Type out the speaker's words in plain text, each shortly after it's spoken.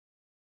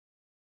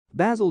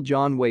Basil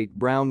John Wait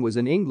Brown was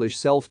an English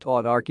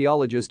self-taught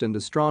archaeologist and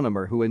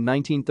astronomer who in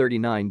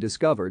 1939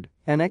 discovered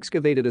and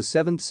excavated a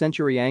 7th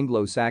century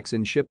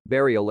Anglo-Saxon ship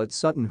burial at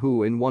Sutton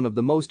Hoo in one of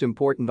the most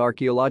important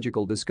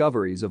archaeological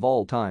discoveries of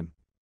all time.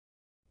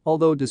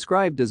 Although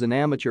described as an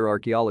amateur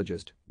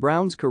archaeologist,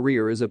 Brown's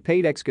career as a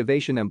paid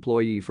excavation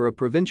employee for a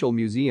provincial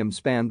museum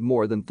spanned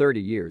more than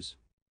 30 years.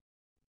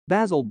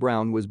 Basil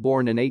Brown was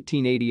born in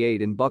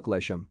 1888 in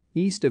Bucklesham,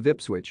 east of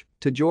Ipswich,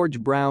 to George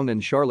Brown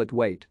and Charlotte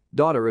Wait,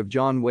 daughter of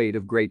John Wait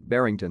of Great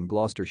Barrington,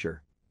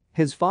 Gloucestershire.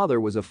 His father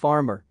was a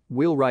farmer,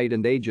 wheelwright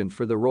and agent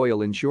for the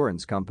Royal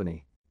Insurance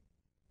Company.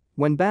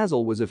 When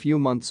Basil was a few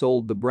months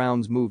old, the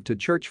Browns moved to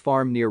Church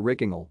Farm near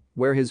Rickinghall,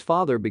 where his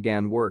father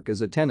began work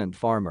as a tenant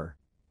farmer.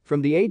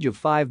 From the age of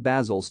 5,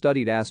 Basil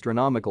studied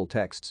astronomical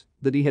texts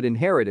that he had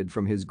inherited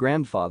from his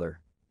grandfather.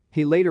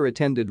 He later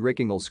attended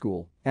Rickinghall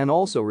School and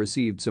also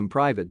received some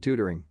private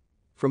tutoring.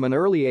 From an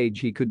early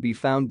age he could be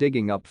found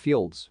digging up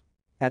fields.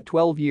 At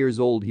 12 years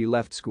old he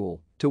left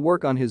school to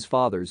work on his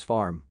father's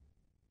farm.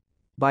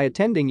 By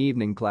attending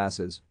evening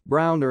classes,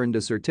 Brown earned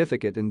a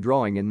certificate in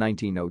drawing in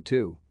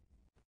 1902.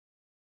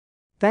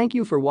 Thank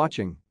you for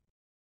watching.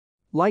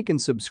 Like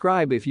and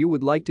subscribe if you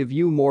would like to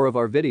view more of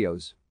our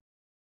videos.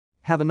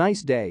 Have a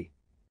nice day.